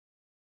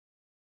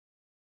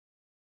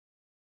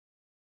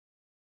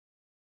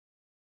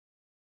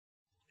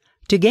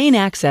To gain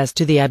access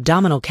to the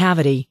abdominal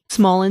cavity,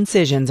 small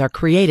incisions are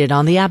created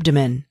on the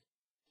abdomen.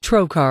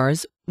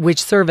 Trocars,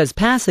 which serve as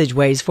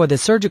passageways for the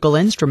surgical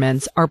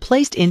instruments, are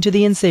placed into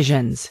the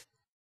incisions.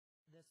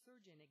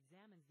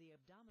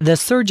 The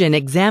surgeon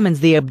examines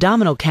the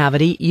abdominal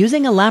cavity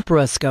using a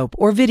laparoscope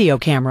or video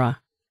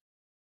camera.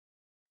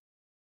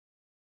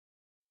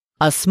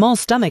 A small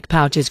stomach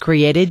pouch is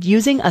created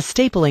using a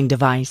stapling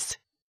device.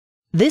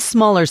 This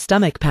smaller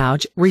stomach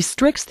pouch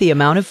restricts the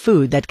amount of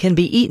food that can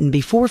be eaten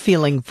before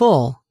feeling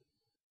full.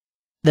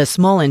 The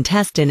small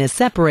intestine is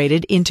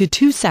separated into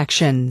two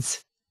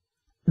sections.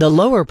 The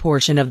lower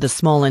portion of the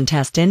small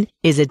intestine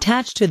is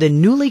attached to the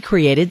newly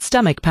created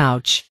stomach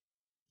pouch.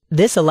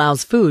 This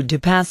allows food to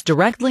pass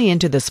directly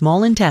into the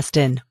small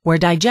intestine, where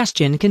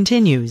digestion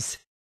continues.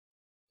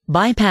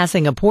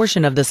 Bypassing a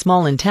portion of the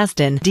small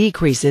intestine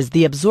decreases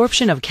the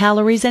absorption of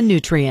calories and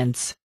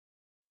nutrients.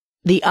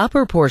 The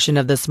upper portion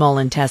of the small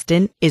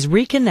intestine is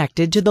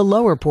reconnected to the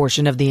lower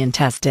portion of the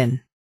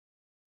intestine.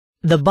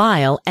 The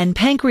bile and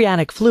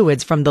pancreatic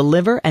fluids from the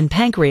liver and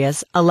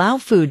pancreas allow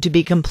food to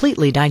be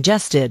completely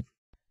digested.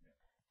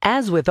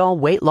 As with all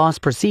weight loss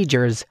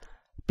procedures,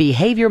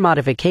 behavior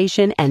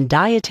modification and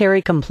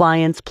dietary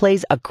compliance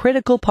plays a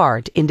critical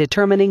part in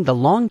determining the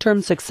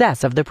long-term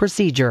success of the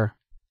procedure.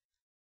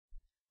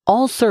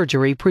 All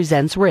surgery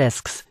presents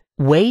risks.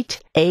 Weight,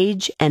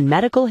 age, and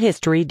medical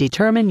history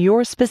determine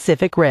your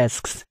specific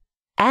risks.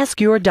 Ask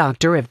your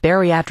doctor if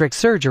bariatric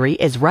surgery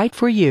is right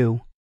for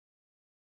you.